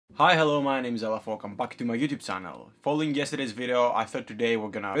Hi, hello, my name is Elefv. Welcome back to my YouTube channel. Following yesterday's video, I thought today we're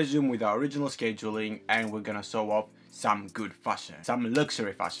gonna resume with our original scheduling and we're gonna show off some good fashion. Some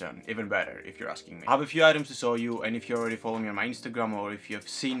luxury fashion, even better if you're asking me. I have a few items to show you, and if you already follow me on my Instagram or if you have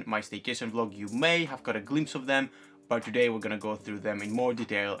seen my staycation vlog, you may have got a glimpse of them. But today we're gonna go through them in more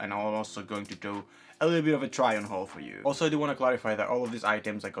detail, and I'm also going to do a little bit of a try on haul for you. Also, I do want to clarify that all of these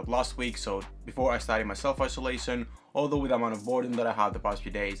items I got last week, so before I started my self-isolation, although with the amount of boredom that I had the past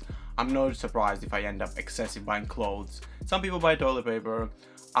few days, I'm not surprised if I end up excessive buying clothes. Some people buy toilet paper,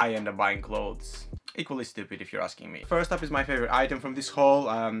 I end up buying clothes. Equally stupid if you're asking me. First up is my favorite item from this haul.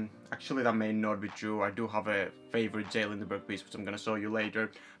 Actually that may not be true. I do have a favorite Lindeberg piece which I'm gonna show you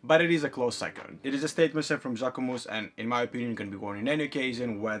later, but it is a close second. It is a statement set from Jacquemus, and in my opinion can be worn in any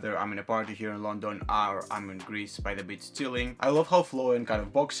occasion, whether I'm in a party here in London or I'm in Greece by the beach chilling. I love how flowy and kind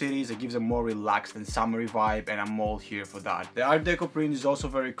of boxy it is. It gives a more relaxed and summery vibe, and I'm all here for that. The Art Deco print is also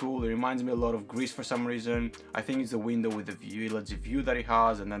very cool. It reminds me a lot of Greece for some reason. I think it's the window with the view that it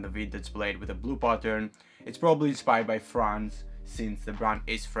has, and then the vintage blade with a blue pattern. It's probably inspired by France, since the brand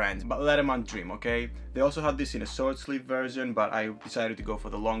is French, but let a man dream, okay? They also had this in a short sleeve version, but I decided to go for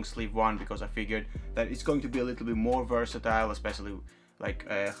the long sleeve one because I figured that it's going to be a little bit more versatile, especially like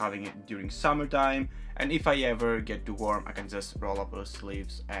having it during summertime, and if I ever get too warm I can just roll up those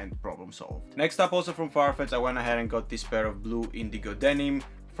sleeves and problem solved. Next up, also from Farfetch, I went ahead and got this pair of blue indigo denim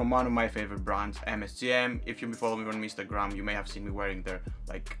from one of my favorite brands, Msgm. If you follow me on Instagram, you may have seen me wearing their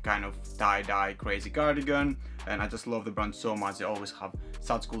like kind of tie-dye crazy cardigan, and I just love the brand so much. They always have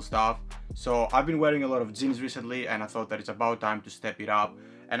such cool stuff. So I've been wearing a lot of jeans recently, and I thought that it's about time to step it up,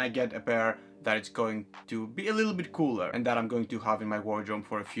 and I get a pair that it's going to be a little bit cooler and that I'm going to have in my wardrobe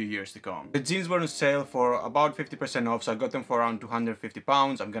for a few years to come. The jeans were on sale for about 50% off, so I got them for around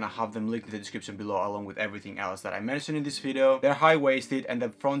 £250. I'm gonna have them linked in the description below along with everything else that I mentioned in this video. They're high-waisted, and the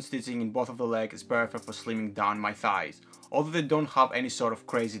front stitching in both of the legs is perfect for slimming down my thighs. Although they don't have any sort of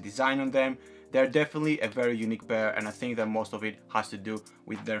crazy design on them, they're definitely a very unique pair, and I think that most of it has to do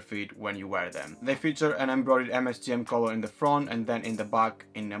with their fit when you wear them. They feature an embroidered Msgm color in the front, and then in the back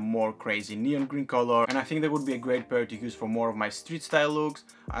in a more crazy neon green color, and I think they would be a great pair to use for more of my street style looks,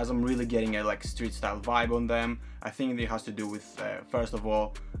 as I'm really getting a like street style vibe on them. I think it has to do with first of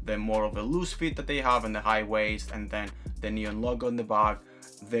all the more of a loose fit that they have and the high waist, and then the neon logo on the back.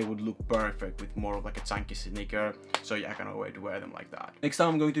 They would look perfect with more of like a chunky sneaker, so yeah, I cannot wait to wear them like that. Next time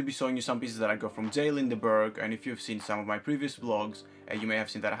I'm going to be showing you some pieces that I got from Lindeberg, and if you've seen some of my previous vlogs, you may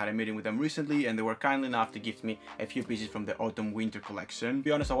have seen that I had a meeting with them recently, and they were kind enough to gift me a few pieces from the autumn winter collection. To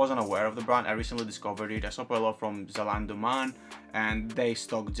be honest, I wasn't aware of the brand. I recently discovered it. I saw a lot from Zalando Man, and they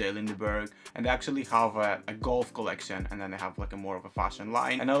stock Lindeberg, and they actually have a golf collection, and then they have like a more of a fashion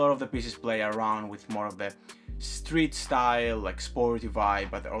line, and a lot of the pieces play around with more of the street style, like sporty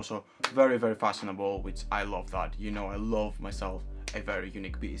vibe, but they're also very fashionable, which I love that. You know, I love myself a very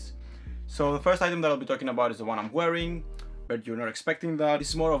unique piece. So the first item that I'll be talking about is the one I'm wearing, but you're not expecting that. This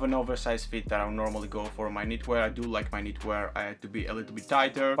is more of an oversized fit that I would normally go for my knitwear. I do like my knitwear to be a little bit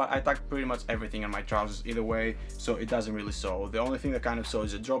tighter, but I tuck pretty much everything on my trousers either way, so it doesn't really show. The only thing that kind of shows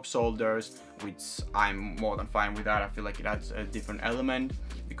is the drop shoulders, which I'm more than fine with that. I feel like it adds a different element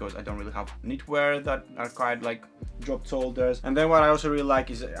because I don't really have knitwear that are quite like dropped shoulders. And then what I also really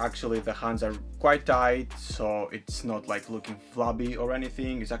like is actually the hands are quite tight, so it's not like looking flabby or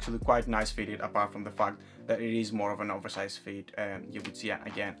anything. It's actually quite nice fitted, apart from the fact that it is more of an oversized fit, and you would see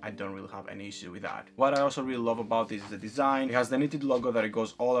again I don't really have any issue with that. What I also really love about this is the design. It has the knitted logo that it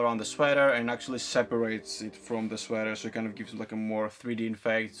goes all around the sweater and actually separates it from the sweater, so it kind of gives it like a more 3D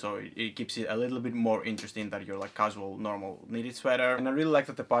effect, so it keeps it a little bit more interesting than your like casual normal knitted sweater. And I really like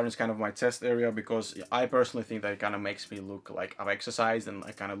that the pattern is kind of my chest area, because I personally think that it kind of makes me look like I've exercised and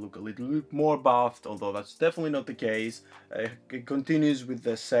I kind of look a little bit more buffed, although that's definitely not the case. It continues with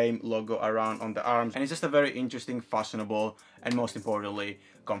the same logo around on the arms, and it's just a very interesting, fashionable, and most importantly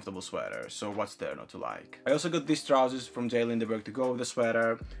comfortable sweater, so what's there not to like? I also got these trousers from Lindeberg to go with the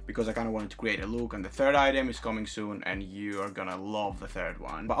sweater because I kind of wanted to create a look, and the third item is coming soon, and you are gonna love the third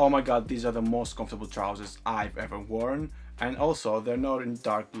one. But oh my god, these are the most comfortable trousers I've ever worn, and also they're not in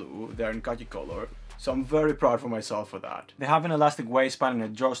dark blue, they're in khaki color, so I'm very proud for myself for that. They have an elastic waistband and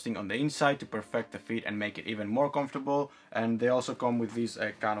a drawstring on the inside to perfect the fit and make it even more comfortable, and they also come with these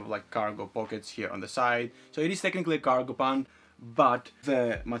kind of like cargo pockets here on the side, so it is technically a cargo pant, but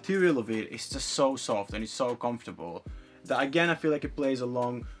the material of it is just so soft and it's so comfortable that again I feel like it plays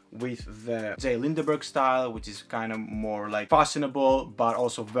along with the Lindeberg style, which is kind of more like fashionable but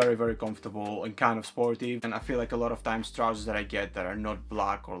also very comfortable and kind of sporty. And I feel like a lot of times trousers that I get that are not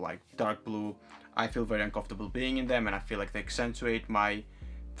black or like dark blue, I feel very uncomfortable being in them, and I feel like they accentuate my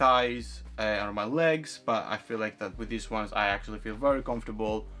thighs or my legs, but I feel like that with these ones I actually feel very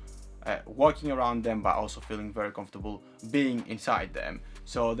comfortable walking around them, but also feeling very comfortable being inside them.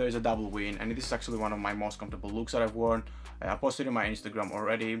 So there's a double win, and this is actually one of my most comfortable looks that I've worn. I posted in my Instagram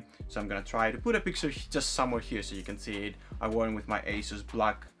already, so I'm gonna try to put a picture just somewhere here so you can see it. I wore it with my Asus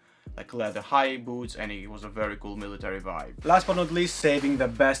black like leather high boots, and it was a very cool military vibe. Last but not least, saving the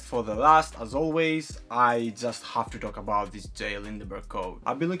best for the last, as always, I just have to talk about this Lindeberg coat.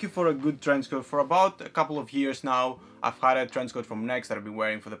 I've been looking for a good trench coat for about a couple of years now. I've had a trench coat from Next that I've been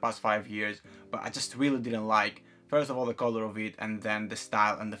wearing for the past 5 years, but I just really didn't like, first of all, the color of it, and then the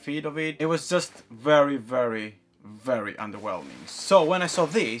style and the fit of it. It was just very underwhelming. So when I saw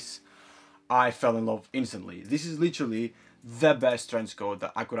this, I fell in love instantly. This is literally the best trench coat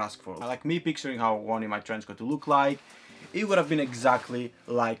that I could ask for. Like me picturing how I wanted my trench coat to look like, it would have been exactly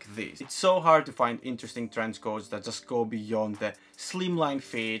like this. It's so hard to find interesting trench coats that just go beyond the slimline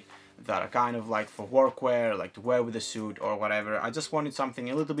fit, that are kind of like for workwear, like to wear with a suit or whatever. I just wanted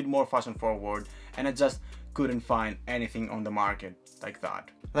something a little bit more fashion forward, and I just couldn't find anything on the market like that.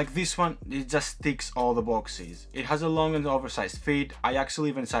 Like this one, it just ticks all the boxes. It has a long and oversized fit. I actually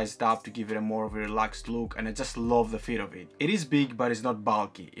even sized up to give it a more of a relaxed look, and I just love the fit of it. It is big, but it's not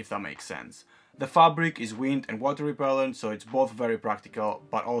bulky, if that makes sense. The fabric is wind and water repellent, so it's both very practical,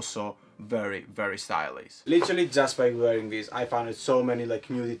 but also very stylish. Literally just by wearing this, I found so many like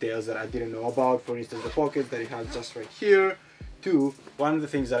new details that I didn't know about. For instance, the pocket that it has just right here. Too, one of the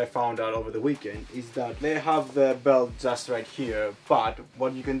things that I found out over the weekend is that they have the belt just right here, but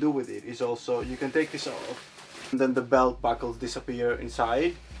what you can do with it is also you can take this off, and then the belt buckles disappear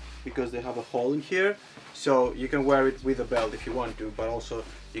inside because they have a hole in here, so you can wear it with a belt if you want to, but also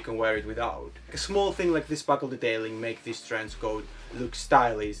you can wear it without. A small thing like this buckle detailing make this trench coat look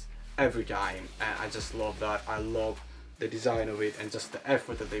stylish every time, and I just love that. I love the design of it and just the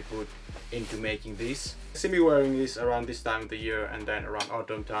effort that they put into making this. See me wearing this around this time of the year and then around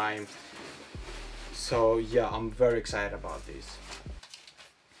autumn time. So yeah, I'm very excited about this.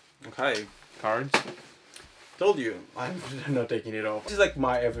 Okay, cards. Told you, I'm not taking it off. This is like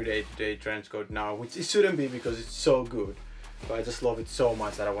my everyday today trench coat now, which it shouldn't be because it's so good. But I just love it so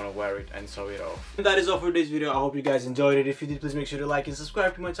much that I want to wear it and show it off. And that is all for this video. I hope you guys enjoyed it. If you did, please make sure to like and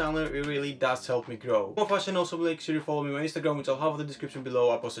subscribe to my channel. It really does help me grow. More fashion, also make sure you follow me on Instagram, which I'll have in the description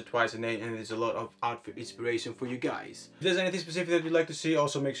below. I posted twice a day, and there's a lot of outfit inspiration for you guys. If there's anything specific that you'd like to see,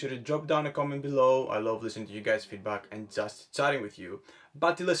 also make sure to drop down a comment below. I love listening to you guys' feedback and just chatting with you.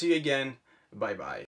 But till I see you again, bye bye.